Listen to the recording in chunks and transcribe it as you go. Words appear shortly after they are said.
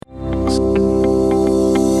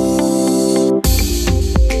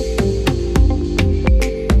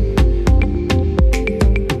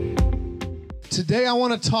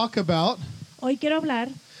want to talk about Hoy quiero hablar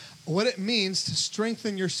what it means to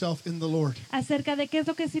strengthen yourself in the Lord. acerca de qué es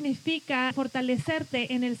lo que significa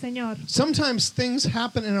fortalecerte en el Señor. Sometimes things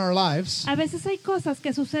happen in our lives A veces hay cosas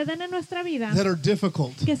que suceden en nuestra vida that are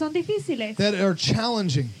difficult, que son difíciles, that are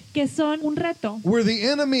challenging, que son un reto. where the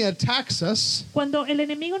enemy attacks us Cuando el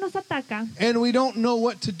enemigo nos ataca and we don't know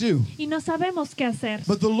what to do. y no sabemos qué hacer.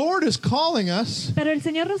 But the Lord is calling us Pero el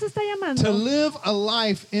Señor nos está to llamando live a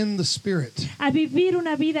life in the Spirit. a vivir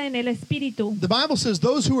una vida en el Espíritu. The Bible says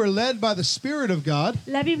those who are led by the Spirit of God,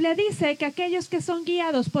 La Biblia dice que aquellos que son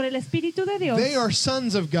guiados por el Espíritu de Dios, they are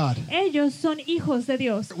sons of God. ellos son hijos de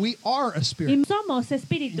Dios. We are a Y spirit. somos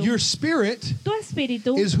espíritu. Your spirit Tu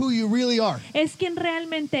espíritu is who you really are. es quien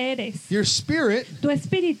realmente eres. Your spirit Tu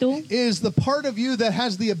espíritu is the part of you that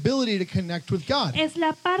has the ability to connect with God. es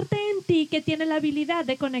la parte en ti que tiene la habilidad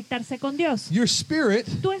de conectarse con Dios. Your spirit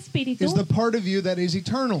Tu espíritu is the part of you that is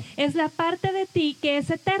eternal. es la parte de ti que es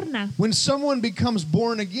eterna. When someone becomes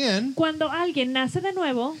born again Cuando alguien nace de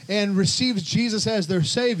nuevo and receives Jesus as their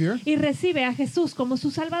Savior, y recibe a Jesús como su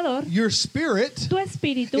Salvador, your spirit tu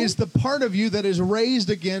espíritu is the part of you that is raised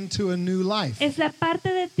again to a new life. es la parte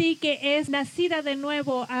de ti que es nacida de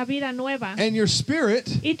nuevo a vida nueva. And your spirit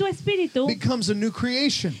Y tu espíritu becomes a new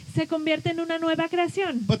creation. se convierte en una nueva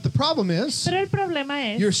creación. But the problem is, Pero el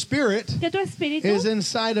problema es your spirit que tu espíritu is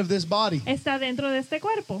inside of this body. está dentro de este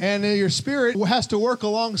cuerpo. And your spirit has to work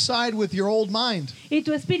alongside with your old mind. Y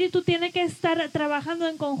tu espíritu tiene que estar trabajando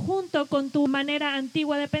en conjunto con tu manera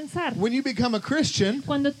antigua de pensar. When you become a Christian,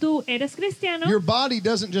 Cuando tú eres cristiano, your body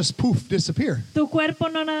doesn't just poof disappear. tu cuerpo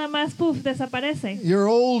no nada más desaparece. Your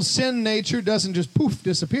old sin nature doesn't just poof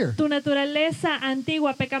disappear. Tu naturaleza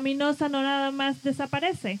antigua, pecaminosa, no nada más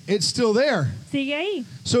desaparece. It's still there. Sigue ahí.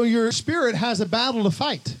 So your spirit has a battle to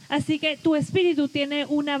fight. Así que tu espíritu tiene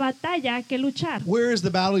una batalla que luchar. Where is the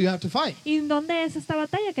battle you have to fight? ¿Y dónde es esta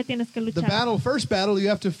batalla que tienes que The luchar? first battle you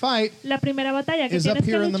have to fight La primera batalla que is up tienes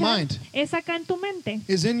que here in the luchar mind. es acá en tu mente.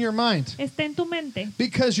 is in your mind. Está en tu mente.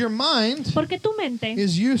 Because your mind Porque tu mente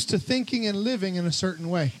is used to thinking and living in a certain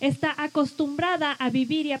way. está acostumbrada a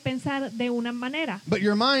vivir y a pensar de una manera. But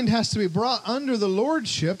your mind has to be brought under the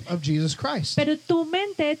lordship of Jesus Christ. Pero tu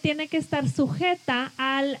mente tiene que estar sujeta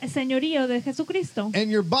al señorío de Jesucristo. And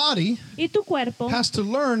your body Y tu cuerpo has to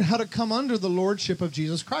learn how to come under the lordship of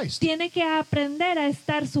Jesus Christ. tiene que aprender a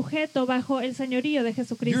estar sujeto bajo el señorío de Your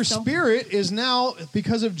Jesucristo. spirit is now,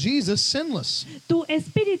 because of Jesus, sinless. Tu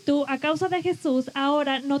espíritu, a causa de Jesús,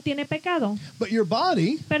 ahora no tiene pecado. But your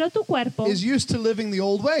body Pero tu cuerpo is used to living the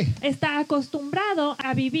old way. está acostumbrado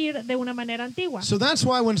a vivir de una manera antigua. So that's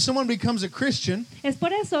why when someone becomes a Christian, Es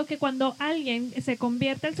por eso que cuando alguien se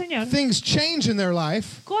convierte al Señor, things change in their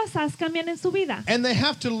life cosas cambian en su vida and they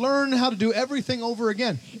have to learn how to do everything over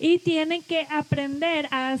again. y tienen que aprender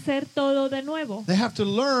a hacer todo de nuevo. They have to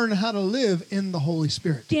learn how to live in the Holy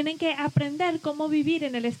Spirit. Tienen que aprender cómo vivir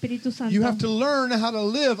en el Espíritu Santo. You have to learn how to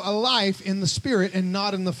live a life in the Spirit and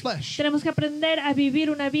not in the flesh. Tenemos que aprender a vivir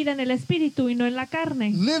una vida en el Espíritu y no en la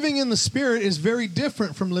carne. Living in the Spirit is very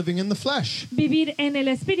different from living in the flesh. Vivir en el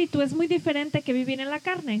Espíritu es muy diferente que vivir en la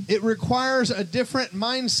carne. It requires a different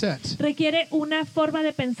mindset, Requiere una forma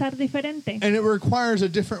de pensar diferente and it requires a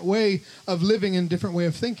different way of living and different way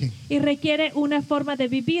of thinking. y requiere una forma de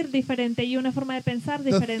vivir diferente y una forma de pensar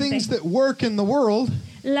The diferente. things that work in the world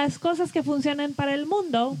Las cosas que funcionan para el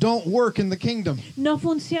mundo don't work in the kingdom. no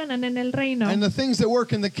funcionan en el reino And the things that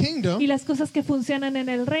work in the kingdom y las cosas que funcionan en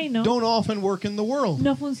el reino don't often work in the world.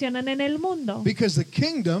 no funcionan en el mundo. Because the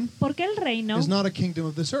kingdom Porque el reino is not a kingdom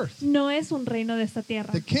of this earth. no es un reino de esta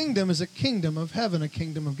tierra. The kingdom is a kingdom of heaven, a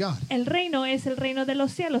kingdom of God. El reino es el reino de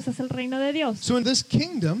los cielos, es el reino de Dios. So in this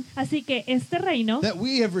kingdom Así que este reino that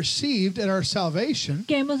we have received at our salvation,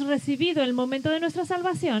 que hemos recibido el momento de nuestra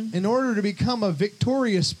salvación, in order to become a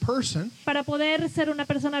victorious person, para poder ser una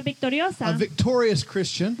persona victoriosa, a victorious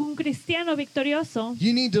Christian, un cristiano victorioso,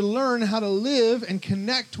 you need to learn how to live and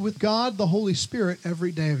connect with God, the Holy Spirit,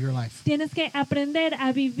 every day of your life. tienes que aprender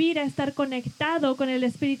a vivir, a estar conectado con el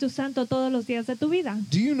Espíritu Santo todos los días de tu vida.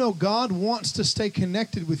 Do you know God wants to stay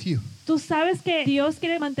connected with you? ¿Tú sabes que Dios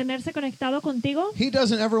quiere mantenerse conectado contigo? He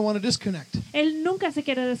doesn't ever want to disconnect. Él nunca se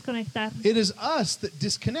quiere desconectar. It is us that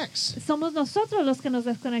disconnects, Somos nosotros los que nos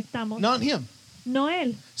desconectamos, not Him. no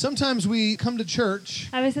Él. Sometimes we come to church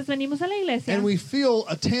A veces venimos a la iglesia and we feel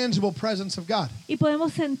a tangible presence of God. y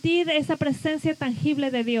podemos sentir esa presencia tangible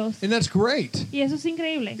de Dios. And that's great. Y eso es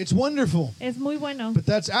increíble. It's wonderful. Es muy bueno. But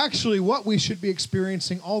that's actually what we should be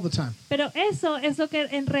experiencing all the time. Pero eso es lo que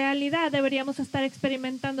en realidad deberíamos estar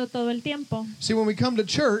experimentando todo el tiempo. See, when we come to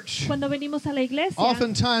church, Cuando venimos a la iglesia,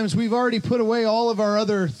 oftentimes we've already put away all of our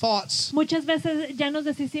other thoughts, muchas veces ya nos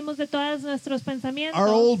deshicimos de todos nuestros pensamientos, our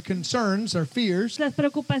old concerns, our fears. las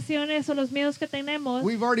preocupaciones o los miedos que tenemos.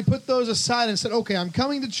 We've already put those aside and said, okay, I'm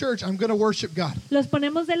coming to church. I'm going to worship God. Los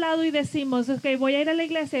ponemos de lado y decimos, ok, voy a ir a la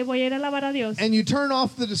iglesia y voy a ir a alabar a Dios. And you turn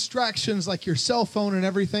off the distractions like your cell phone and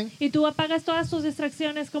everything Y tú apagas todas tus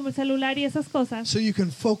distracciones como el celular y esas cosas so you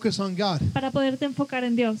can focus on God. para poderte enfocar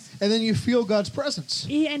en Dios. And then you feel God's presence.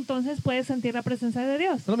 Y entonces puedes sentir la presencia de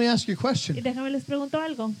Dios. Let me ask you a Y question. déjame les pregunto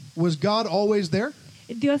algo. Was God always there?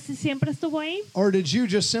 ¿Dios siempre estuvo ahí? Or did you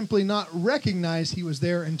just simply not recognize he was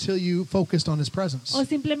there until you focused on his presence? ¿O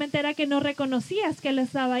simplemente era que no reconocías que Él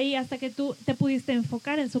estaba ahí hasta que tú te pudiste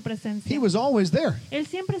enfocar en su presencia? He was always there. Él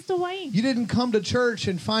siempre estuvo ahí. You didn't come to church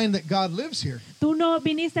and find that God lives here. Tú no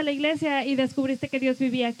viniste a la iglesia y descubriste que Dios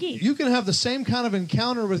vivía aquí. You can have the same kind of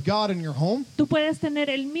encounter with God in your home, Tú puedes tener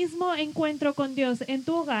el mismo encuentro con Dios en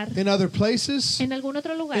tu hogar, in other places, en algún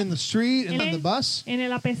otro lugar, in the street, and on the en, bus. en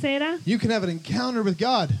la pecera. You can have an encounter with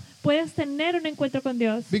God. Puedes tener un encuentro con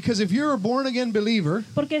Dios. Because if you're a born again believer,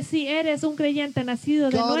 Porque si eres un creyente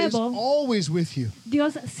nacido de God is nuevo, always with you.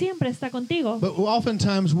 Dios siempre está contigo. But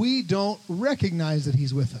oftentimes we don't recognize that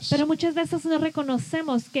he's with us. Pero muchas veces no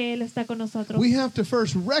reconocemos que Él está con nosotros. We have to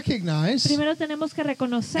first recognize Primero tenemos que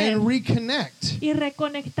reconocer and reconnect. y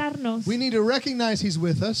reconectarnos. We need to recognize he's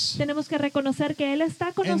with us Tenemos que reconocer que Él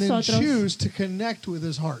está con and then nosotros choose to connect with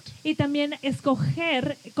his heart. y también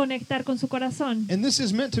escoger conectar con su corazón. And this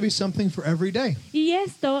is meant to be something for every day. Y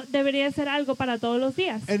esto debería ser algo para todos los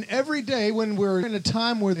días. And every day when we're in a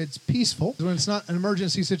time where it's peaceful, when it's not an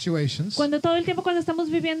emergency situations, Cuando todo el tiempo cuando estamos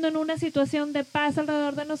viviendo en una situación de paz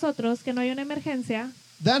alrededor de nosotros, que no hay una emergencia,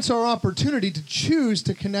 that's our opportunity to choose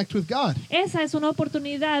to connect with God. esa es una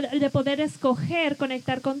oportunidad de poder escoger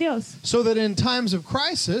conectar con Dios. So that in times of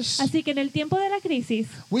crisis, Así que en el tiempo de la crisis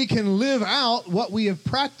we can live out what we have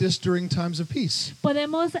practiced during times of peace.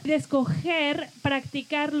 podemos escoger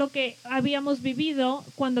practicar lo que habíamos vivido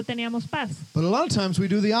cuando teníamos paz. But a lot of times we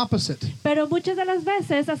do the opposite. Pero muchas de las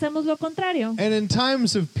veces hacemos lo contrario. And in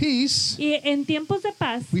times of peace, Y en tiempos de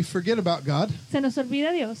paz we forget about God. se nos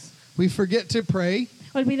olvida Dios. We forget to pray.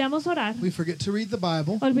 Olvidamos orar. We forget to read the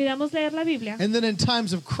Bible. Olvidamos leer la Biblia. And then in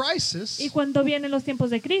times of crisis, Y cuando vienen los tiempos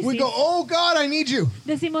de crisis, we go, oh God, I need you.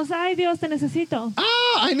 decimos, ay Dios, te necesito.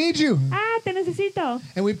 I need you. Ah, te necesito.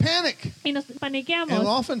 And we panic. Y nos And paniqueamos.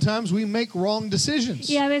 oftentimes we make wrong decisions.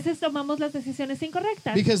 Y a veces tomamos las decisiones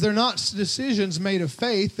incorrectas. Because they're not decisions made of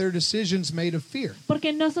faith, they're decisions made of fear.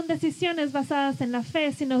 Porque no son decisiones basadas en la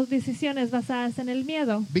fe, sino decisiones basadas en el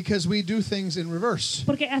miedo. Because we do things in reverse.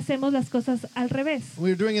 Porque hacemos las cosas al revés.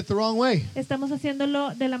 We're doing it the wrong way. Estamos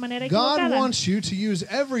haciéndolo de la manera God equivocada. wants you to use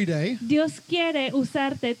every day Dios quiere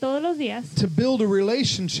usarte todos los días to build a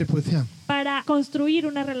relationship with Him. para construir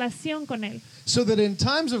una relación con Él. So that in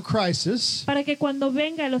times of crisis, Para que cuando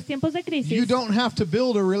venga los tiempos de you crisis, don't have to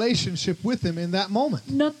build a relationship with Him in that moment.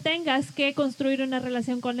 no tengas que construir una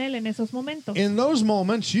relación con Él en esos momentos. In those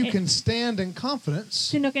moments, you can stand in confidence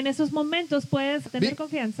Sino que en esos momentos puedes tener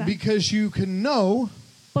confianza. because you can know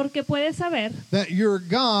Porque puedes saber that your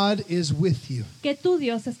God is with you que tu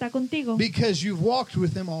Dios está contigo. because you've walked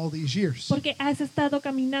with Him all these years. Porque has estado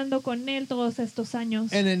caminando con Él todos estos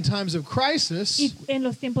años. And in times of crisis, Y en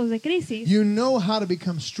los tiempos de crisis, you know how to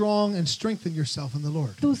become strong and strengthen yourself in the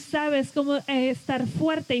Lord. tú sabes cómo estar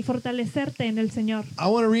fuerte y fortalecerte en el Señor. I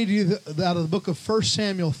want to read you out of the book of 1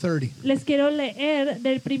 Samuel 30. Les quiero leer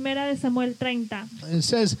del 1 de Samuel 30. And it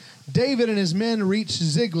says, David and his men reached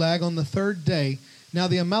Ziklag on the third day. Now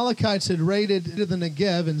the Amalekites had raided the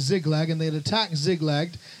Negev and Ziklag, and they had attacked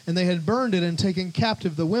Ziklag, and they had burned it and taken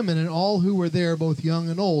captive the women and all who were there, both young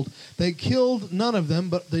and old. They killed none of them,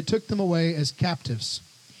 but they took them away as captives.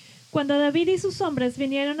 Cuando David y sus hombres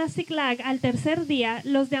vinieron a Ziklag al tercer día,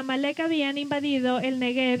 los de Amalek habían invadido el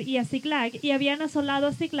Negev y a Ziklag, y habían asolado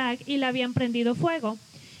a Ziklag y la habían prendido fuego.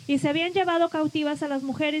 Y se habían llevado cautivas a las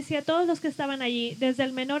mujeres y a todos los que estaban allí, desde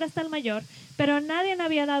el menor hasta el mayor, pero nadie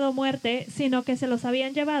había dado muerte, sino que se los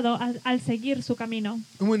habían llevado al seguir su camino.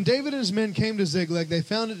 And when David and his men came to Ziklag, they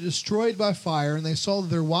found it destroyed by fire, and they saw that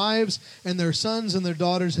their wives and their sons and their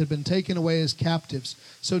daughters had been taken away as captives.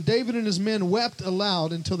 So David and his men wept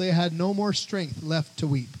aloud until they had no more strength left to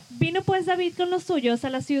weep. Vino pues David con los suyos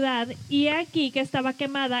a la ciudad, y he aquí que estaba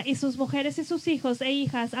quemada, y sus mujeres y sus hijos e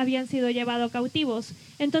hijas habían sido llevados cautivos.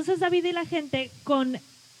 Entonces David y la gente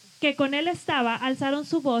que con él estaba alzaron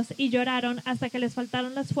su voz y lloraron hasta que les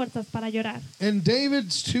faltaron las fuerzas para llorar. And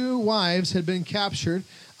David's 2 wives had been captured,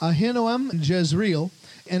 Ahinoam and Jezreel,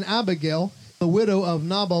 and Abigail, the widow of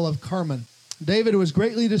Nabal of Carmel. David was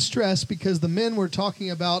greatly distressed because the men were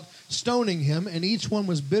talking about stoning him, and each one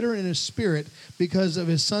was bitter in his spirit because of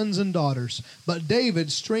his sons and daughters. But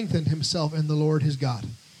David strengthened himself in the Lord his God.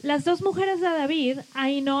 Las 2 mujeres de David,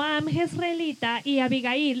 Ahinoam jezreelita y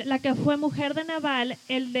Abigail, la que fue mujer de Nabal,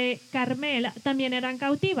 el de Carmel, también eran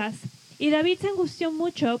cautivas. Y David se angustió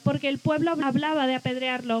mucho porque el pueblo hablaba de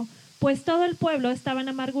apedrearlo, pues todo el pueblo estaba en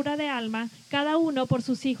amargura de alma, cada uno por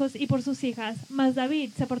sus hijos y por sus hijas. Mas David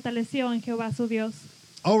se fortaleció en Jehová su Dios.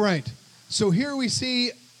 All right. So here we see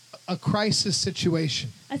a crisis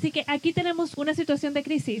situation. Así que aquí tenemos una situación de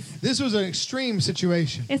crisis. This was an extreme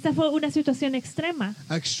situation. Esta fue una situación extrema.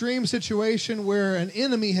 An extreme situation where an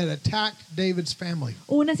enemy had attacked David's family.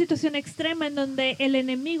 Una situación extrema en donde el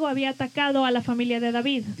enemigo había atacado a la familia de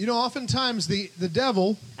David. You know, oftentimes the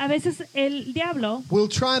devil A veces el diablo will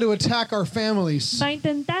try to attack our families va a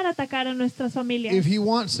intentar atacar a nuestras familias. if he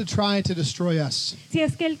wants to try to destroy us. Si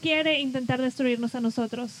es que él quiere intentar destruirnos a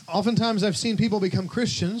nosotros. Oftentimes I've seen people become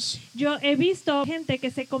Christians Yo he visto gente que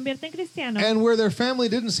se convierte en cristiano and where their family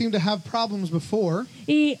didn't seem to have problems before,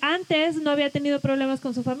 y antes no había tenido problemas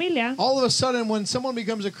con su familia, all of a sudden when someone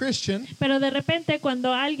becomes a Christian, pero de repente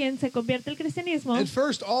cuando alguien se convierte al cristianismo, at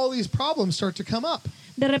first all these problems start to come up.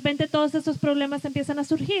 de repente todos estos problemas empiezan a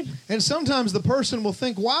surgir. And sometimes the person will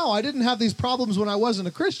think, wow, I didn't have these problems when I wasn't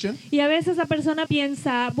a Christian. Y a veces la persona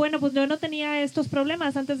piensa, bueno, pues yo no tenía estos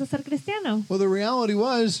problemas antes de ser cristiano. Well, the reality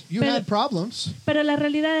was you Pero- had problems, Pero la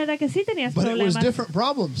realidad era que sí tenías but it was problemas. different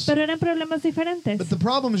problems. Pero eran problemas diferentes. But the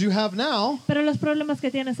problems you have now Pero los problemas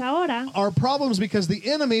que tienes ahora are problems because the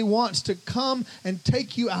enemy wants to come and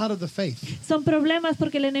take you out of the faith. son problemas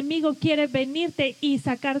porque el enemigo quiere venirte y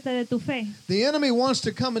sacarte de tu fe. The enemy wants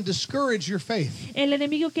to come and discourage your faith. El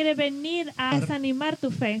enemigo quiere venir a desanimar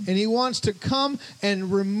tu fe. And he wants to come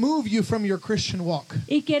and remove you from your Christian walk.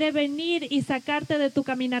 Y quiere venir y sacarte de tu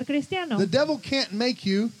caminar cristiano. The devil can't make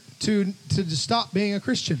you to stop being a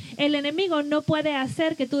Christian, El enemigo no puede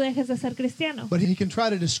hacer que tú dejes de ser cristiano, but he can try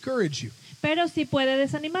to discourage you pero sí puede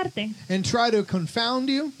desanimarte and try to confound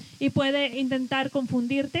you y puede intentar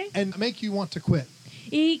confundirte and make you want to quit.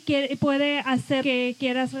 y puede hacer que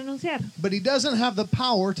quieras renunciar. But he doesn't have the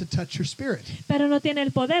power to touch your spirit Pero no tiene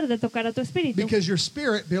el poder de tocar a tu espíritu, because your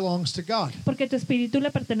spirit belongs to God. porque tu espíritu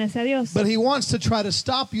le pertenece a Dios. But he wants to try to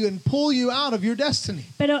stop you and pull you out of your destiny.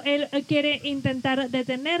 Pero él quiere intentar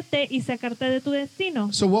detenerte y sacarte de tu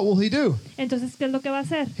destino. So what will he do? Entonces, ¿qué es lo que va a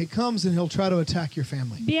hacer? He comes and he'll try to attack your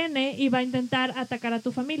family. Viene y va a intentar atacar a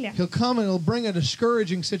tu familia. He'll come and he'll bring a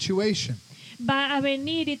discouraging situation. Va a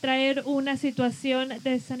venir y traer una situación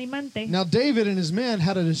desanimante. Now David and his men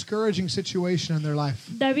had a discouraging situation in their life.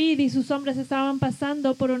 David y sus hombres estaban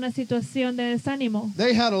pasando por una situación de desánimo.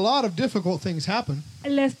 They had a lot of difficult things happen.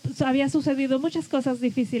 Les había sucedido muchas cosas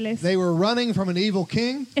difíciles. They were running from an evil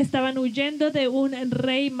king. Estaban huyendo de un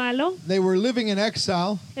rey malo. They were living in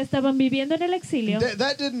exile. Estaban viviendo en el exilio.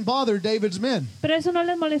 That didn't bother David's men. Pero eso no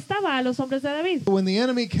les molestaba a los hombres de David. When the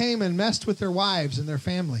enemy came and messed with their wives and their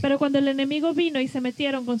family, Pero cuando el enemigo vino y se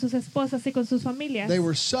metieron con sus esposas y con sus familias, they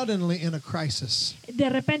were suddenly in a crisis. de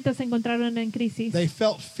repente se encontraron en crisis. They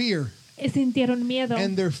felt fear, Sintieron miedo.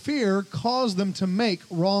 and their fear caused them to make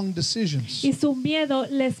wrong decisions. Y su miedo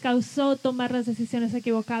les causó tomar las decisiones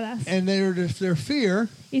equivocadas. And their fear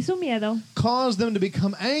Y su miedo caused them to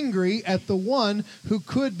become angry at the one who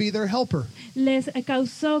could be their helper. les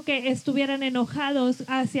causó que estuvieran enojados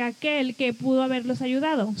hacia aquel que pudo haberlos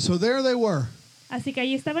ayudado. So there they were. Así que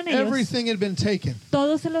allí estaban ellos. Everything had been taken.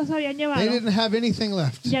 Todos se los habían They llevado. didn't have anything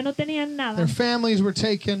left. Ya no tenían nada. Their families were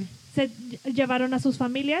taken, Se llevaron a sus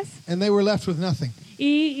familias and they were left with nothing.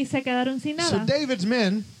 y se quedaron sin So nada. David's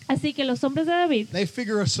men, Así que los hombres de David they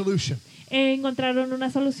figure a solution. encontraron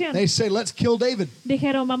una solución. They say, let's kill David.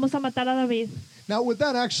 Dijeron, vamos a matar a David. Now, would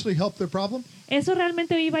that actually help their problem? ¿Eso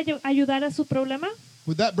realmente iba a ayudar a su problema?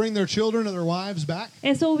 Would that bring their children and their wives back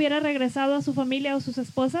 ¿Eso hubiera regresado a su familia o sus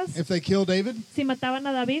esposas if they kill David? si mataban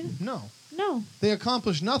a David? No. No, They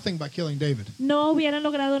accomplished nothing by killing David. no hubieran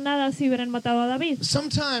logrado nada si hubieran matado a David.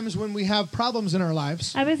 Sometimes when we have problems in our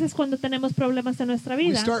lives, A veces cuando tenemos problemas en nuestra we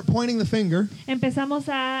vida, start pointing the finger empezamos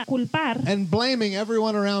a culpar and blaming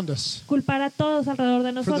everyone around us a todos alrededor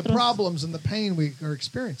de for the nosotros problems and the pain we are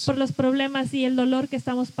experiencing. por los problemas y el dolor que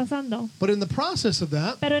estamos pasando. But in the process of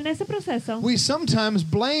that, Pero en ese proceso we sometimes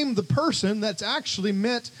blame the person that's actually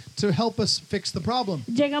meant to help us fix the problem.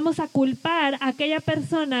 llegamos a culpar a aquella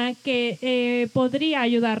persona que podría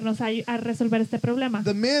ayudarnos a resolver este problema.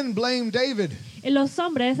 The men blamed David, Los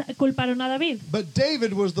hombres culparon a David, but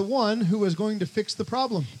David was the one who was going to fix the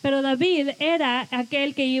problem. pero David era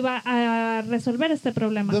aquel que iba a resolver este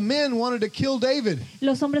problema. The men wanted to kill David.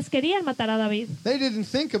 Los hombres querían matar a David, They didn't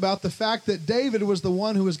think about the fact that David was the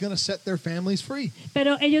one who was going to set their families free.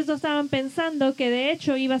 pero ellos no estaban pensando que de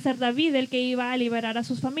hecho iba a ser David el que iba a liberar a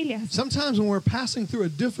sus familias. Sometimes when we're passing through a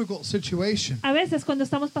difficult situation, A veces cuando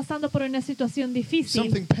estamos pasando por una situación difícil,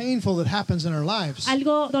 something painful that happens in our lives,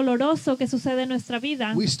 algo doloroso que sucede en nuestra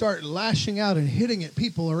vida, we start lashing out and hitting at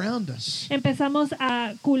people around us. empezamos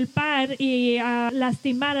a culpar y a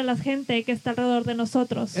lastimar a la gente que está alrededor de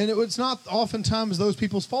nosotros. And it's not oftentimes those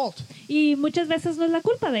people's fault, Y muchas veces no es la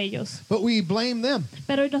culpa de ellos, but we blame them.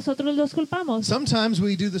 pero nosotros los culpamos. Sometimes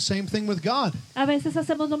we do the same thing with God. A veces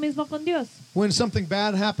hacemos lo mismo con Dios. When something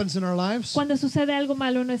bad happens in our lives, Cuando sucede algo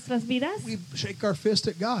malo en nuestras vidas, we shake our fist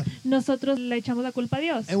at God nosotros le echamos la culpa a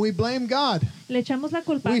Dios. and we blame God. Le echamos la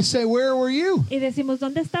culpa We say, "Where were you? y decimos,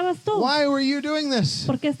 ¿dónde estabas tú? Why were you doing this?"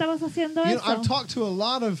 ¿Por qué estabas haciendo You know, I've eso? talked to a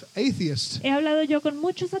lot of atheists. He hablado yo con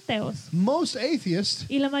muchos ateos Most atheists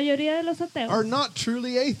y la mayoría de los are ateos not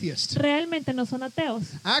truly atheists. realmente no son ateos.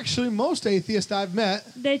 Actually, most atheists I've met,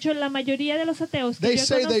 De hecho, la mayoría de los ateos que they yo he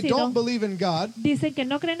say they don't conocido believe in God dicen que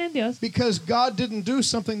no creen en Dios because God didn't do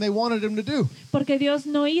something they wanted him to do. porque Dios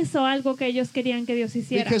no hizo algo que ellos querían que Dios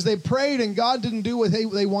hiciera. Because they prayed and God didn't do what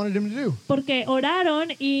they wanted him to do. Porque oraron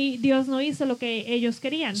y Dios no hizo lo que ellos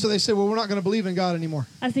querían. So they said, "Well, we're not going to believe in God anymore."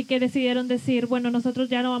 Así que decidieron decir, bueno, nosotros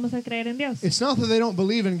ya no vamos a creer en Dios. It's not that they don't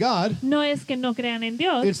believe in God, No es que no crean en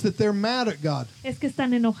Dios, it's that they're mad at God. es que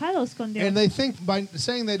están enojados con Dios. And they think by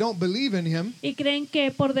saying they don't believe in him, Y creen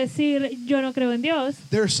que por decir yo no creo en Dios,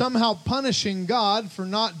 they're somehow punishing God for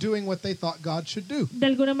not doing what they thought God should do. de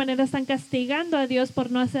alguna manera están castigando a Dios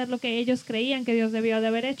por no hacer lo que ellos creían que Dios debió de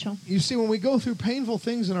haber hecho. You see, when we go through painful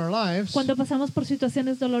things in our lives, Cuando pasamos por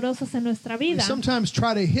situaciones dolorosas en nuestra we vida, sometimes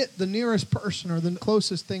try to hit the nearest person or the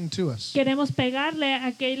closest thing to us. queremos pegarle a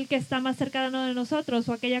aquel que está más cercano de nosotros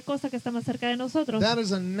o aquella cosa que está más cerca de nosotros. That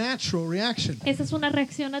is a natural reaction. Esa es una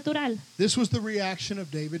reacción natural. This was the reaction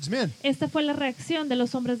of David's men. Esta fue la reacción de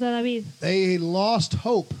los hombres de David. They lost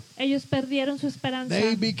hope. Ellos perdieron su esperanza.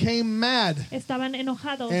 They became mad. Estaban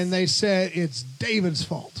enojados And they said, "It's David's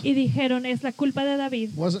fault." y dijeron, es la culpa de David.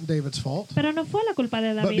 It wasn't David's fault. Pero no fue la culpa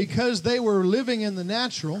de But David. because they were living in the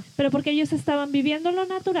natural, Pero porque ellos estaban viviendo lo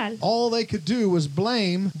natural, all they could do was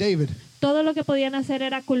blame David. todo lo que podían hacer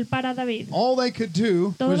era culpar a David. All they could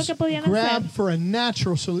do Todo lo was que podían grab hacer for a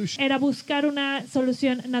natural solution. Era buscar una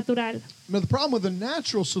solución natural. But the problem with a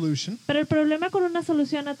natural solution Pero el problema con una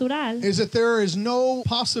solución natural is that there is no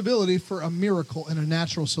possibility for a miracle in a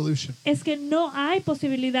natural solution. es que no hay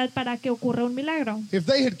posibilidad para que ocurra un milagro. If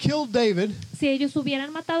they had killed David, Si ellos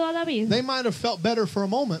hubieran matado a David, they might have felt better for a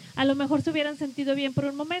moment, a lo mejor se hubieran sentido bien por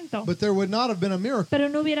un momento, but there would not have been a miracle. pero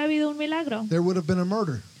no hubiera habido un milagro. There would have been a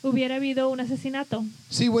murder. Hubiera habido un asesinato.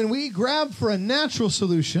 See, when we grab for a natural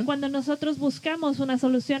solution, Cuando nosotros buscamos una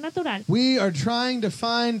solución natural, we are trying to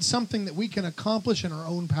find something that we can accomplish in our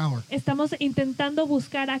own power. estamos intentando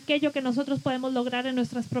buscar aquello que nosotros podemos lograr en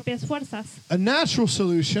nuestras propias fuerzas. A natural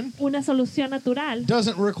solution Una solución natural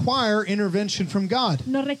doesn't require intervention from God,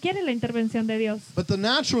 no requiere la intervención de Dios, but the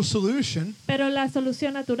natural solution pero la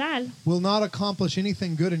solución natural will not accomplish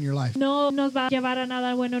anything good in your life. no nos va a llevar a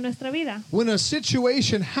nada bueno en nuestra vida. When a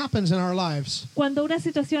situation happens in our lives Cuando una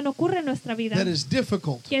situación ocurre en nuestra vida that is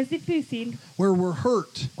difficult, que es difícil, where we're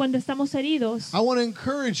hurt, cuando estamos heridos, I want to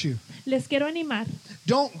encourage you. les quiero animar.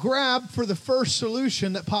 Don't grab for the first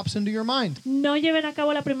solution that pops into your mind. No lleven a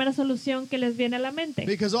cabo la primera solución que les viene a la mente.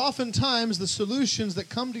 Because oftentimes the solutions that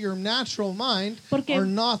come to your natural mind Porque- are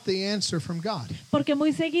not the answer from God. Porque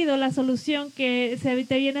muy seguido la solución que se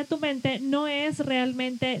te viene a tu mente no es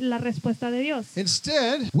realmente la respuesta de Dios.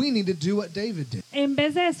 Instead, we need to do what David did. En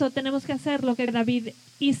vez de eso, tenemos que hacer lo que David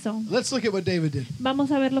hizo. Let's look at what David did.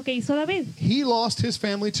 Vamos a ver lo que hizo David. He lost his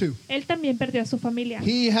family too. Él también perdió a su familia.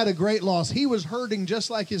 He had a great loss. He was hurting just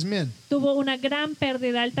like his men. Tuvo una gran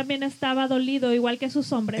pérdida. Él también estaba dolido, igual que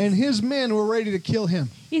sus hombres. And his men were ready to kill him.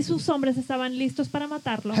 Y sus hombres estaban listos para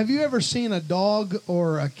matarlo. Have you ever seen a dog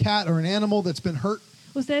or a cat or an animal that's been hurt?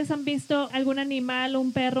 ¿Ustedes han visto algún animal,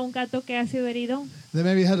 un perro, un gato que ha sido herido? That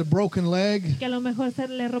maybe had a broken leg, Que a lo mejor se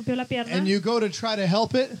le rompió la pierna. and you go to try to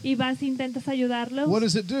help it. Y vas e intentas ayudarlos. What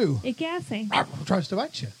does it do? ¿Y qué hace? Tries to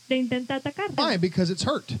bite you. Te intenta atacarte. Why? Because it's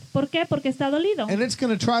hurt. ¿Por qué? Porque está dolido. And it's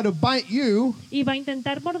going to try to bite you Y va a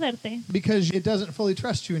intentar morderte. because it doesn't fully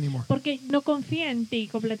trust you anymore. Porque no confía en ti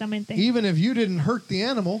completamente. Even if you didn't hurt the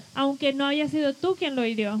animal, Aunque no haya sido tú quien lo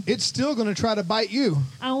hirió, it's still going to try to bite you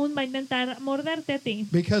aún va a intentar morderte a ti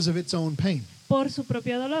because of its own pain. por su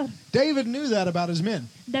propio dolor. David knew that about his men.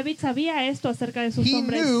 David sabía esto acerca de sus He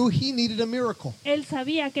hombres. knew he needed a miracle. Él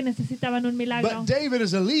sabía que necesitaban un milagro. But David,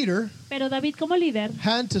 as a leader, Pero David como líder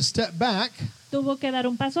had to step back tuvo que dar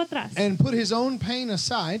un paso atrás and put his own pain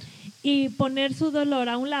aside y poner su dolor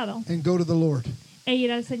a un lado and go to the Lord. e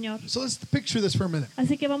ir al Señor. So let's picture this for a minute.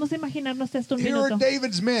 Así que vamos a imaginarnos esto un Here are minuto.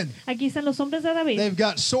 David's men. Aquí están los hombres de David. They've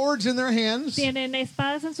got swords in their hands Tienen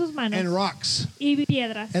espadas en sus and manos rocks. y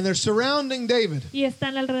piedras. And they're surrounding David. Y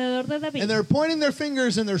están alrededor de David. And they're pointing their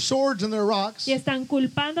fingers and their swords and their rocks, Y están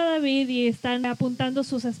culpando a David y están apuntando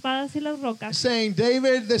sus espadas y las rocas. saying,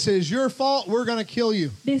 David, this is your fault. We're going to kill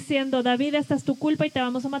you. Diciendo, David, esta es tu culpa y te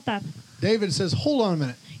vamos a matar. David says, hold on a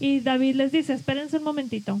minute. Y David les dice, espérense un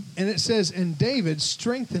momentito. And it says, and David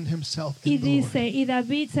strengthened himself Y in the Lord. dice, y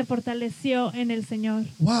David se fortaleció en el Señor.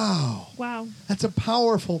 Wow. Wow. That's a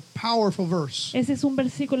powerful, powerful verse. Ese es un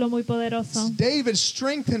versículo muy poderoso. David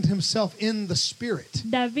strengthened himself in the Spirit.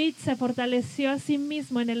 David se fortaleció a sí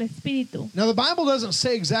mismo en el Espíritu. Now, the Bible doesn't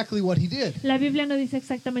say exactly what he did, La Biblia no dice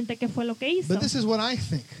exactamente qué fue lo que hizo. but this is what I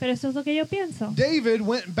think. Pero eso es lo que yo pienso. David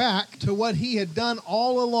went back to what he had done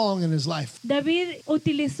all along in his life. David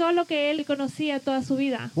utilizó lo que él conocía toda su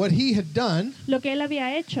vida, What he had done lo que él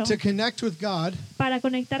había hecho to connect with God para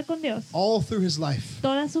conectar con Dios all through his life.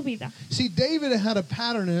 toda su vida. See, David had a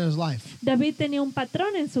pattern in his life, David tenía un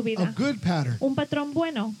patrón en su a vida, good pattern. un patrón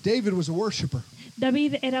bueno. David was a worshiper.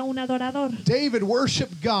 David era un adorador. David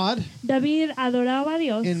worshiped God David adoraba a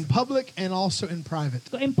Dios in public and also in private.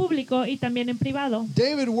 en público y también en privado.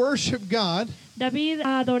 David worshiped God David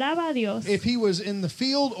adoraba a Dios if he was in the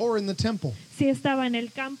field or in the temple. si estaba en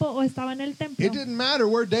el campo o estaba en el templo. It didn't matter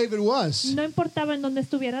where David was. No importaba en dónde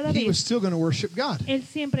estuviera He David, was still going to worship God. él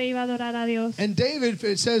siempre iba a adorar a Dios. And David,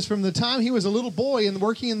 it says, from the time he was a little boy and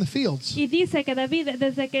working in the fields, Y dice que David,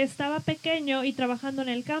 desde que estaba pequeño y trabajando en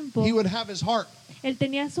el campo, he would have his harp él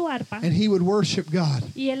tenía su arpa and he would worship God.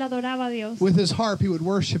 y él adoraba a Dios. With his harp, he would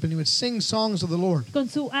worship and he would sing songs of the Lord. Con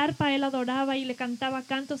su arpa él adoraba y le cantaba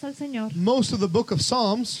cantos al Señor. Most of the book of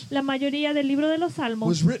Psalms La mayoría del libro de los Salmos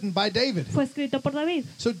was written by David. fue escrito por David.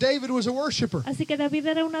 So David was a worshiper. Así que David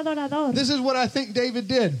era un adorador. This is what I think David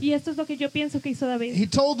did. Y esto es lo que yo pienso que hizo David. He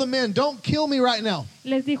told the men, don't kill me right now.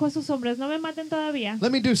 Les dijo a sus hombres, no me maten todavía,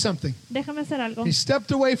 Let me do something. déjame hacer algo. He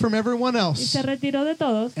stepped away from everyone Y else se retiró de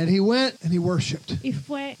todos and he went and he worshiped. y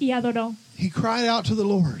fue y adoró. He cried out to the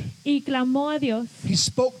Lord. Y clamó a Dios He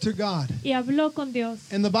spoke to God. y habló con Dios.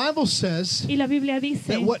 And the Bible says Y la Biblia dice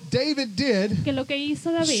that what David did que lo que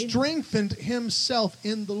hizo David strengthened himself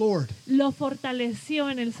in the Lord. lo fortaleció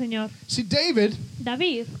en el Señor. See, David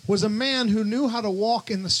David was a man who knew how to walk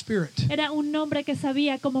in the Spirit. era un hombre que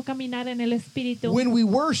sabía cómo caminar en el Espíritu. When we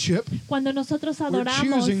worship, Cuando nosotros we're adoramos,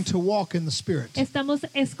 choosing to walk in the Spirit. estamos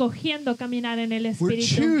escogiendo caminar en el We're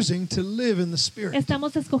Espíritu. choosing to live in the Spirit.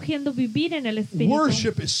 Estamos escogiendo vivir en el Espíritu.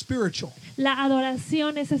 Worship is spiritual. La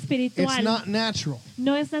adoración es It's espiritual, not natural.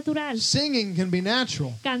 no es natural. Singing can be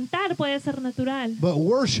natural, Cantar puede ser natural, but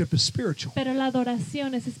worship is spiritual. pero la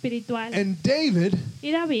adoración es espiritual. And David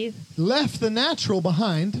Y David left the natural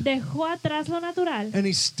behind dejó atrás lo natural and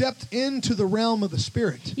he stepped into the realm of the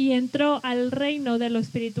Spirit. y entró al reino de lo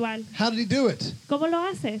espiritual. How did he do it? ¿Cómo lo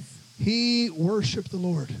haces? He worshiped the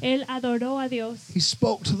Lord. Él adoró a Dios. He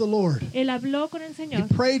spoke to the Lord. Él habló con el He Señor.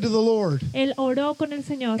 prayed to the Lord. Él oró con el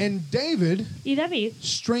Señor. And David Y David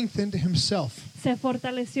strengthened himself. se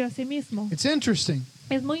fortaleció a sí mismo. It's interesting.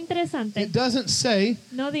 Es muy interesante. It doesn't say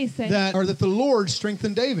No dice, that the Lord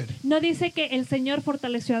strengthened David. no dice que el Señor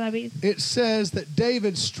fortaleció a David, It says that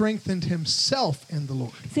David strengthened himself in the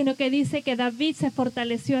Lord. sino que dice que David se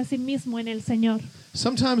fortaleció a sí mismo en el Señor.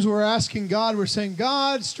 Sometimes we're asking God, we're saying,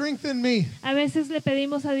 God, strengthen me. A veces le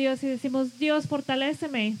pedimos a Dios y decimos, Dios,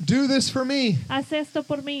 fortaléceme, Do this for me. haz esto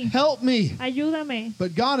por mí, Help me. ayúdame.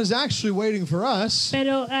 But God is actually waiting for us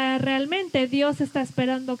Pero realmente Dios está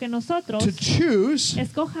esperando que nosotros to choose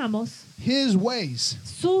escojamos His ways,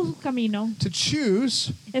 su camino, to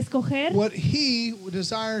choose escoger what He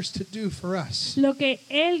desires to do for us, lo que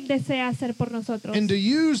Él desea hacer por nosotros and to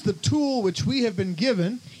use the tool which we have been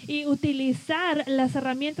given y utilizar las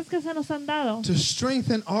herramientas que se nos han dado to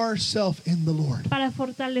strengthen ourselves in the Lord. para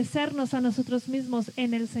fortalecernos a nosotros mismos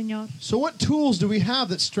en el Señor. So what tools do we have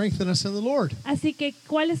that strengthen us in the Lord? Así que,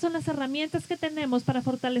 ¿cuáles son las herramientas que tenemos para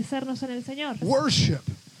fortalecernos en el Señor? Worship,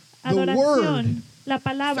 the Word, Adoración, la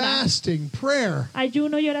palabra, fasting, prayer.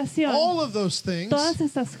 ayuno y oración. All of those things Todas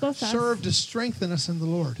estas cosas serve to strengthen us in the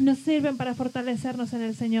Lord. nos sirven para fortalecernos en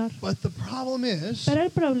el Señor. But the problem is, Pero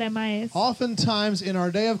el problema es oftentimes in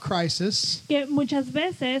our day of crisis, que muchas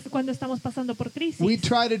veces cuando estamos pasando por crisis, we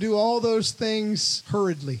try to do all those things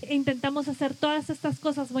hurriedly. intentamos hacer todas estas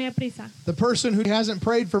cosas muy a prisa. The person who hasn't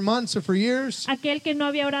prayed for months or for years Aquel que no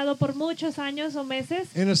había orado por muchos años o meses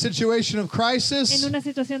in a situation of en crisis, una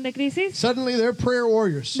situación de crisis, suddenly they're prayer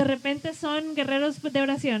warriors. de repente son guerreros de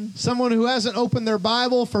oración. Someone who hasn't opened their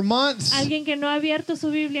Bible for months, Alguien que no ha abierto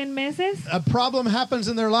su Biblia en meses, a problem happens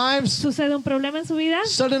in their lives, sucede un problema en su vida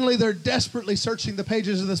suddenly they're desperately searching the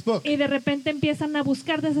pages of this book. y de repente empiezan a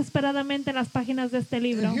buscar desesperadamente las páginas de este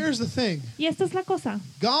libro. And here's the thing, Y esta es la cosa.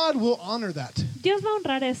 God will honor that. Dios va a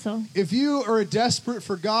honrar eso. If you are desperate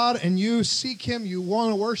for God and you seek Him, you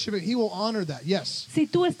want to worship Him, He will honor that, yes. Si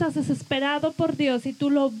tú estás desesperado por Dios y tú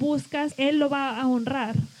lo buscas, Él lo va a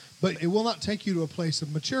honrar. But it will not take you to a place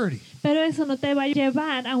of maturity. Pero eso no te va a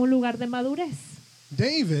llevar a un lugar de madurez.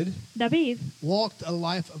 David David walked a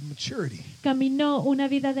life of maturity caminó una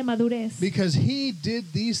vida de madurez because he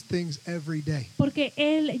did these things every day. porque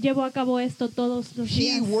él llevó a cabo esto todos los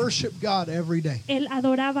He días. worshiped God every day. Él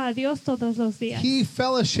adoraba a Dios todos los días. He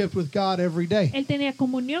fellowshiped with God every day. Él tenía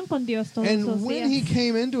comunión con Dios todos los And when he días.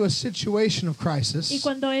 came into a situation of Y crisis,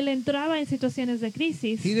 cuando él entraba en situaciones de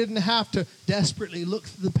crisis, he didn't have to desperately look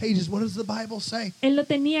through the pages. What does the Bible say? él lo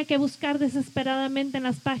tenía que buscar desesperadamente en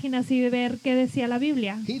las páginas y ver qué decía la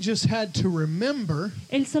Biblia. He just had to remember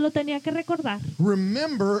Él solo tenía que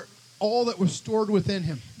remember all that was stored within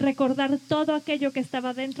him. recordar todo aquello que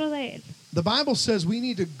estaba dentro de él. The Bible says we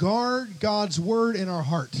need to guard God's word in our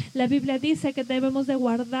heart. La Biblia dice que debemos de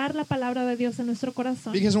guardar la palabra de Dios en nuestro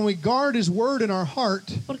corazón. Because when we guard his word in our heart,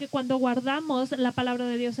 Porque cuando guardamos la palabra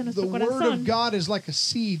de Dios en the nuestro word of corazón, God is like a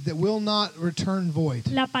seed that will not return void.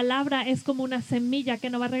 la palabra es como una semilla que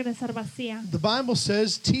no va a regresar vacía. The Bible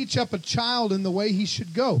says, teach up a child in the way he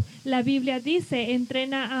should go. La Biblia dice,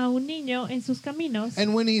 entrena a un niño en sus caminos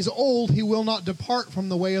And when he's old, he will not depart from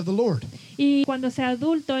the way of the Lord. y cuando sea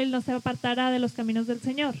adulto él no se apartará de los caminos del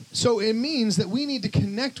Señor. So it means that we need to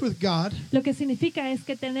connect with God Lo que significa es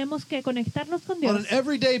que tenemos que conectarnos con on Dios an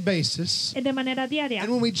everyday basis. de manera diaria.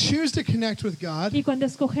 And when we choose to connect with God, Y cuando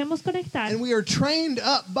escogemos conectar and we are trained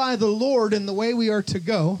up by the Lord in the way we are to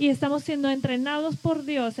go, y estamos siendo entrenados por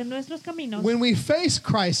Dios en nuestros caminos, when we face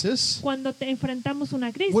crisis, cuando enfrentamos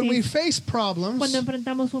una when we crisis, face problems, cuando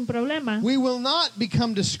enfrentamos un problema, we will not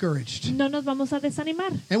become discouraged. no nos vamos a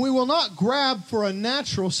desanimar And we will not grab for a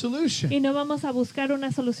natural solution, y no vamos a buscar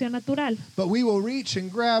una solución natural, but we will reach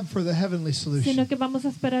and grab for the heavenly sino solution. que vamos a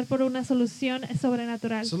esperar por una solución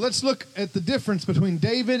sobrenatural. So let's look at the difference between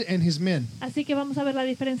David and his men. Así que vamos a ver la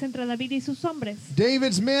diferencia entre David y sus hombres.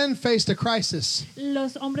 David's men faced a crisis,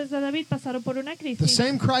 Los hombres de David pasaron por una the crisis,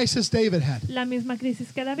 same crisis David had. la misma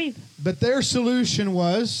crisis que David, But their solution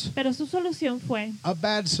was pero su solución fue a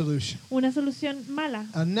bad solution, una solución mala,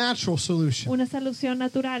 a natural solution. una solución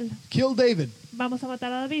natural. Kill David. Vamos a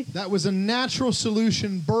matar a David. That was a natural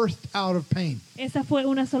solution birthed out of pain. Esa fue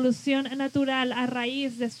una solución natural a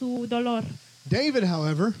raíz de su dolor. David,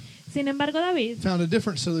 however, Sin embargo, David found a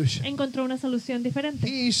different solution. encontró una solución diferente.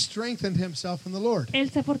 He strengthened himself in the Lord. Él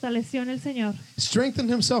se fortaleció en el Señor. Strengthened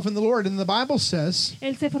himself in the Lord. And the Bible says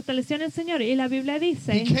Él se fortaleció en el Señor y la Biblia he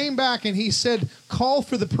dice came back and he said, call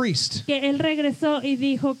for the priest. que él regresó y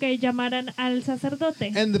dijo que llamaran al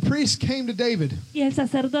sacerdote. And the priest came to David. Y el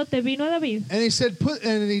sacerdote vino a David And he said,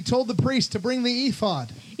 and he told the priest to bring the ephod.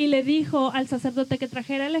 y le dijo al sacerdote que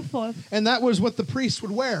trajera el efod. And that was what the priest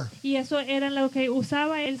would wear Y eso era lo que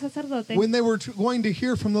usaba el sacerdote when they were going to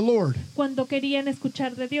hear from the Lord. cuando querían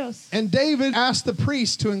escuchar de Dios. And David asked the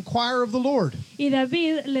priest to inquire of the Lord. Y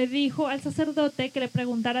David le dijo al sacerdote que le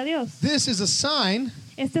preguntara a Dios. This is a sign,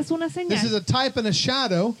 Esta es una this is señal. a type and a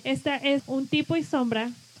shadow Esta es un tipo y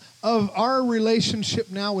sombra of our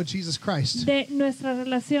relationship now with Jesus Christ. de nuestra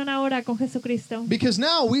relación ahora con Jesucristo. Because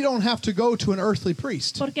now we don't have to go to an earthly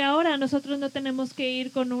priest Porque ahora nosotros no tenemos que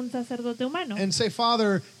ir con un sacerdote humano and say,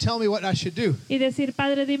 Father, tell me what I should do. y decir,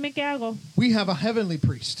 Padre, dime qué hago. We have a heavenly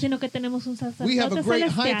priest. sino que tenemos un We have a sacerdote great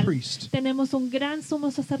high celestial. priest. Tenemos un gran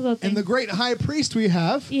sumo sacerdote. And the great high priest we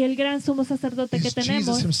have Y el gran sumo sacerdote que is tenemos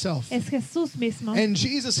Jesus himself. es Jesús mismo. And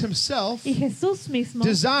Jesus himself Y Jesús mismo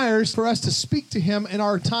desires for us to speak to him in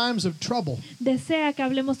our times of trouble. desea que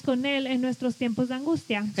hablemos con Él en nuestros tiempos de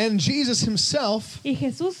angustia. And Jesus himself Y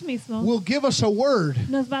Jesús mismo will give us a word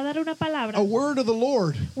nos va a dar una of the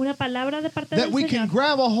Lord palabra de parte that del we can Señor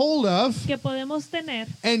grab a hold of que podemos tener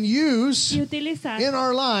and use y utilizar in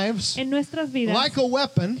our lives en nuestras vidas like a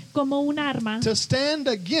weapon como un arma to stand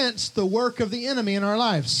against the work of the enemy in our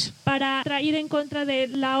lives. para ir en contra de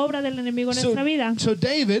la obra del enemigo en nuestra vida. So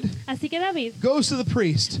David Así que David goes to the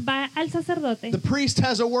priest. va al sacerdote The priest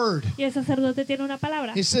has a word. y el sacerdote tiene una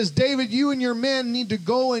palabra. He says, David, you and your men need to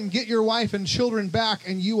go and get your wife and children back,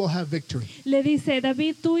 and you will have victory. Le dice,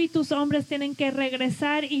 David, tú y tus hombres tienen que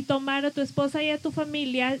regresar y tomar a tu esposa y a tu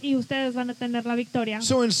familia y ustedes van a tener la victoria.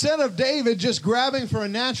 So instead of David just grabbing for a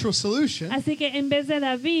natural solution, Así que en vez de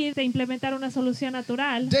David de implementar una solución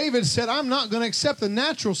natural, David said, I'm not going to accept the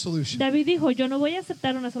natural solution. David dijo, yo no voy a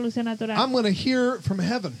aceptar una solución natural. I'm going to hear from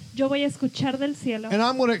heaven, Yo voy a escuchar del cielo and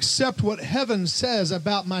I'm going to accept what heaven says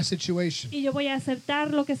about my situation. y yo voy a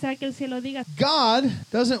aceptar lo que sea que el cielo diga. God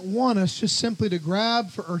doesn't want us just simply to grab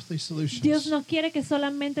for earthly Dios solutions. no quiere que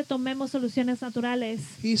solamente tomemos soluciones naturales.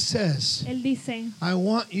 He says, Él dice, I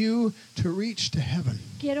want you to reach to heaven.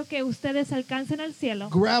 quiero que ustedes alcancen al cielo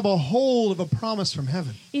Grab a hold of a promise from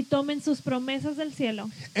heaven y tomen sus promesas del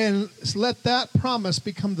cielo and let that promise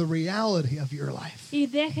become the reality of your life. y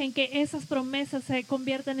dejen que esas promesas se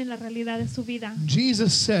conviertan en la realidad de su vida.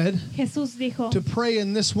 Jesus said Jesús dijo, to pray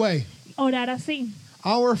in this way, orar así,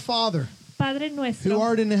 Our Father, Padre who nuestro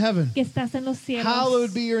art in heaven, que estás en los cielos,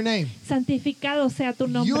 hallowed be your name. santificado sea tu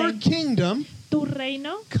Your nombre, kingdom tu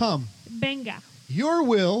reino come. venga Your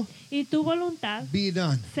will y tu voluntad be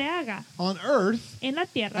done se haga on earth en la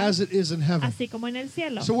tierra as it is in heaven. así como en el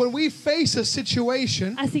cielo. So when we face a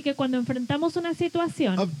situation Así que cuando enfrentamos una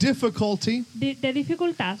situación of difficulty, de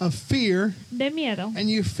dificultad, of fear, de miedo, and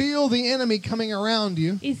you feel the enemy coming around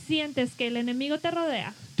you, y sientes que el enemigo te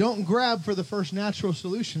rodea, don't grab for the first natural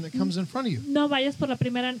solution that comes in front of you. no vayas por la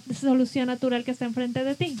primera solución natural que está enfrente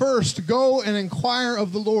de ti. First, go and inquire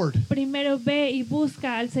of the Lord. Primero ve y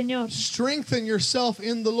busca al Señor. Strengthen yourself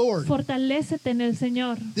in the Lord. Fortalécete en el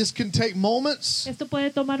Señor. This can take moments. Esto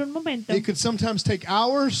puede tomar un momento, It could sometimes take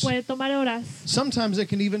hours. puede tomar horas, Sometimes it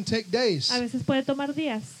can even take days. a veces puede tomar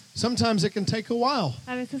días, Sometimes it can take a while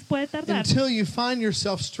a veces puede tardar, until you find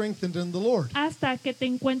yourself strengthened in the Lord. hasta que te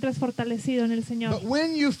encuentres fortalecido en el Señor. But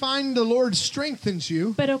when you find the Lord strengthens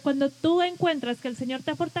you Pero cuando tú encuentras que el Señor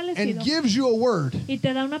te ha fortalecido and gives you a word, y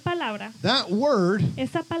te da una palabra, that word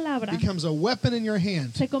esa palabra becomes a weapon in your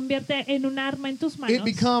hand. se convierte en un arma en tus It manos,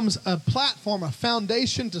 becomes a platform, a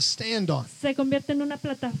foundation to stand on, se convierte en una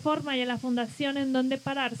plataforma y en la fundación en donde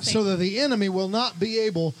pararse, so that the enemy will not be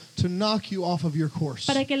able to knock you off of your course.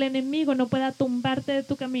 para que el enemigo no pueda tumbarte de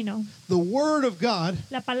tu camino. The word of God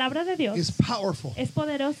La palabra de Dios is powerful. es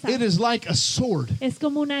poderosa, It is like a sword, es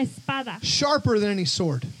como una espada sharper than any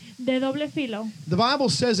sword. de doble filo. The Bible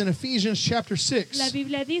says in Ephesians chapter La 6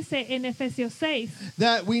 Biblia dice en Efesios 6,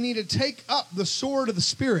 that we need to take up the sword of the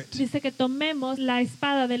Spirit, dice que tomemos la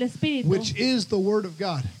espada del Espíritu, which is the word of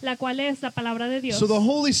God. la cual es la palabra de Dios. So the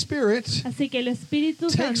Holy Spirit Así que el Espíritu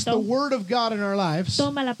takes the Santo word of God in our lives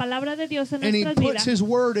toma la palabra de Dios en and he nuestras puts vidas his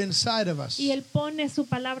word inside of us y Él pone su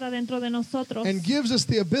palabra dentro de nosotros and gives us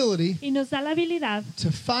the ability y nos da la habilidad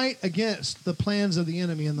to fight against the plans of the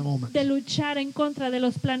enemy in the moment. de luchar en contra de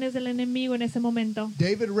los planes del enemigo en ese momento.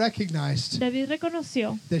 David recognized David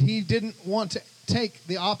reconoció that he didn't want to take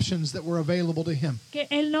the options that were available to him. que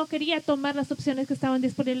él no quería tomar las opciones que estaban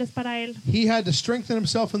disponibles para él. He had to strengthen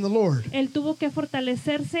himself in the Lord Él tuvo que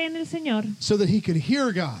fortalecerse en el Señor so that he could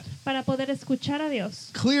hear God para poder escuchar a Dios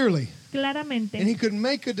clearly and he claramente could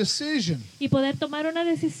make a decision, y poder tomar una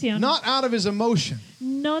decisión, not out of his emotion,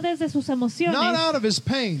 no desde sus not emociones out of his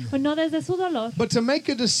pain, o no desde su dolor, but to make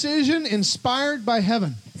a decision inspired by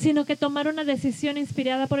heaven sino que tomar una decisión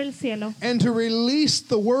inspirada por el cielo and to release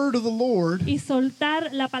the word of the Lord y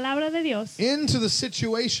soltar la palabra de Dios into the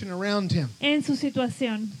situation around him. en su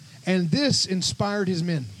situación. And this inspired his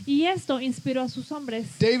men. Y esto inspiró a sus hombres.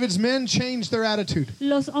 David's men changed their attitude.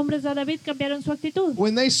 Los hombres de David cambiaron su actitud.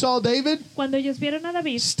 When they saw David Cuando ellos vieron a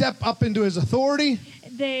David step up into his authority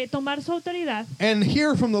de tomar su autoridad and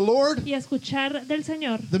hear from the Lord, y escuchar del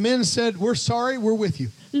Señor, the men said, "We're sorry, we're with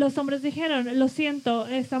you. los hombres dijeron, lo siento,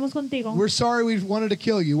 estamos contigo. We're sorry we wanted to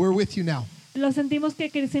kill you. We're with you now." Lo sentimos que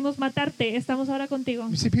quisimos matarte. Estamos ahora contigo.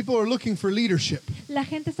 You see, people are looking for leadership, La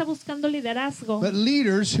gente está buscando liderazgo. but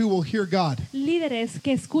leaders who will hear God Líderes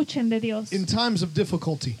que escuchen de Dios in times of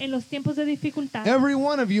difficulty. en los tiempos de dificultad. Every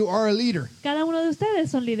one of you are a leader. Cada uno de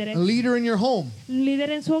ustedes son líderes. A leader in your home, Un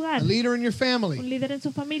líder en su hogar, a leader in your un family, líder en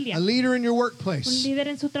su familia, a leader in your un workplace. líder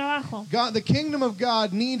en su trabajo. God, the kingdom of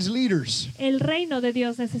God needs leaders, El reino de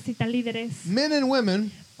Dios necesita líderes, men and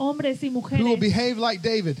women hombres y who will mujeres behave like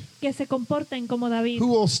David, que se comporten como David, who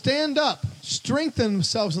will stand up, strengthen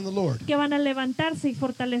themselves in the Lord, que van a levantarse y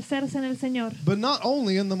fortalecerse en el Señor, but not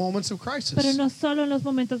only in the moments of pero crisis. no solo en los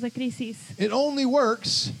momentos de crisis. It only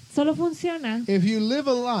works Solo funciona if you live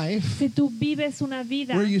a life si tú vives una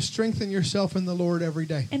vida where you strengthen yourself in the Lord every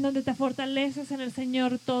day. en donde te fortaleces en el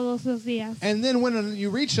Señor todos los días. And then when you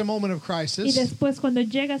reach a moment of Y crisis después cuando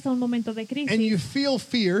llegas a un momento de and you crisis feel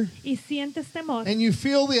fear y sientes temor and you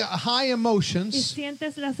feel the high y emotions,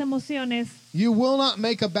 sientes las emociones, you will not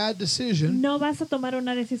make a bad decision no vas a tomar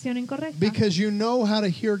una decisión incorrecta because you know how to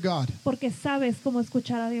hear God. porque sabes cómo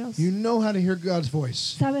escuchar a Dios. You know how to hear God's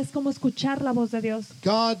voice. Sabes cómo escuchar la voz de Dios.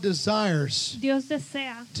 God desires Dios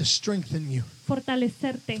desea to strengthen you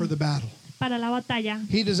fortalecerte for the battle. para la batalla.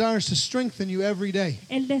 He desires to strengthen you every day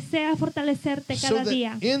Él desea fortalecerte so cada that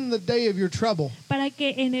día in the day of your trouble, para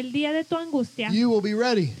que en el día de tu angustia you will be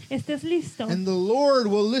ready estés listo and the Lord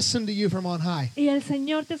will listen to you from on high y el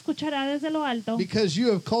Señor te escuchará desde lo alto because you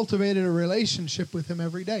have cultivated a relationship with Him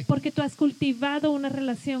every day. porque tú has cultivado una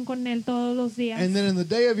relación con Él todos los días. And then in the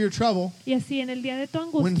day of your trouble, Y así en el día de tu when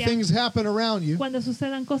angustia, things happen around you, cuando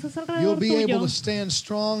sucedan cosas you'll alrededor be able tuyo, to stand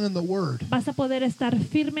strong in the Word vas a poder estar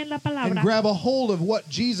firme en la and palabra grab a hold of what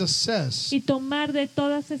Jesus says y tomar de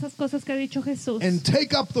todas esas cosas que ha dicho Jesús and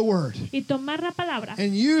take up the Word y tomar la palabra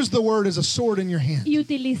and use the Word as a sword in your hand y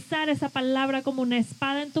utilizar esa palabra como una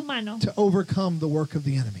espada en tu mano to overcome the work of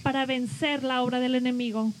the enemy. para vencer la obra del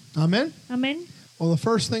enemigo. Amen? Amén. Well, the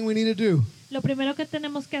first thing we need to do Lo primero que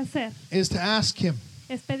tenemos que hacer is to ask Him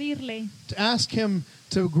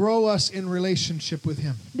to grow us in relationship with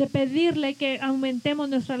Him, de pedirle que aumentemos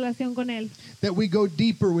nuestra relación con Él, that we go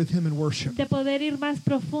deeper with Him in worship, de poder ir más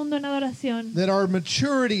profundo en adoración, that our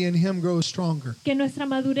maturity in Him grows stronger, que nuestra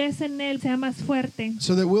madurez en Él sea más fuerte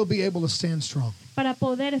so that we'll be able to stand strong. para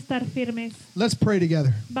poder estar firmes. Let's pray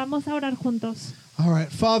together. Vamos a orar juntos. All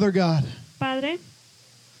right. Father God, Padre,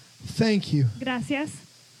 thank you gracias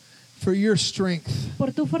for your strength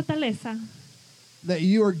por tu fortaleza that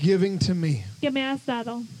you are giving to me. que me has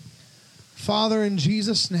dado. Father, in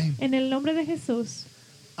Jesus' name, En el nombre de Jesús,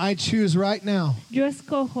 I choose right now yo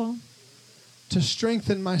escojo to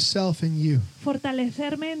strengthen myself in you.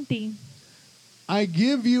 fortalecerme en ti. I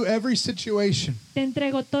give you every situation, Te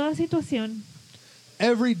entrego toda situación,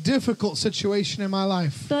 every difficult situation in my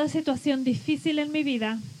life. toda situación difícil en mi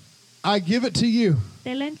vida. I give it to you.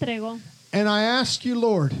 Te la entrego And I ask you,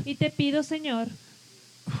 Lord, y te pido, Señor,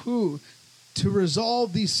 to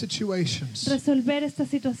resolve these situations, resolver estas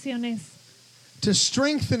situaciones, to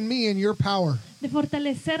strengthen me in your power, de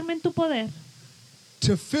fortalecerme en tu poder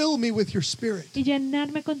to fill me with your spirit, y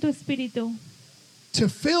llenarme con tu espíritu, to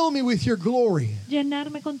fill me with your glory.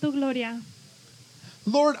 llenarme con tu gloria.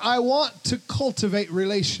 Lord, I want to cultivate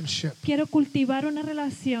relationship Quiero cultivar una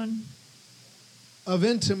relación of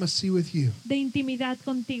intimacy with you. de intimidad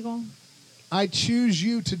contigo. I choose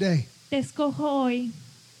you today. Te escojo hoy,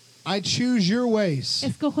 I choose your ways,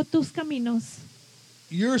 escojo tus caminos,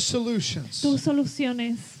 your solutions tus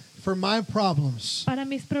soluciones for my problems. para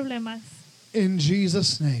mis problemas. In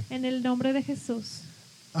Jesus' name, En el nombre de Jesús.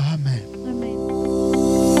 amen. Amén.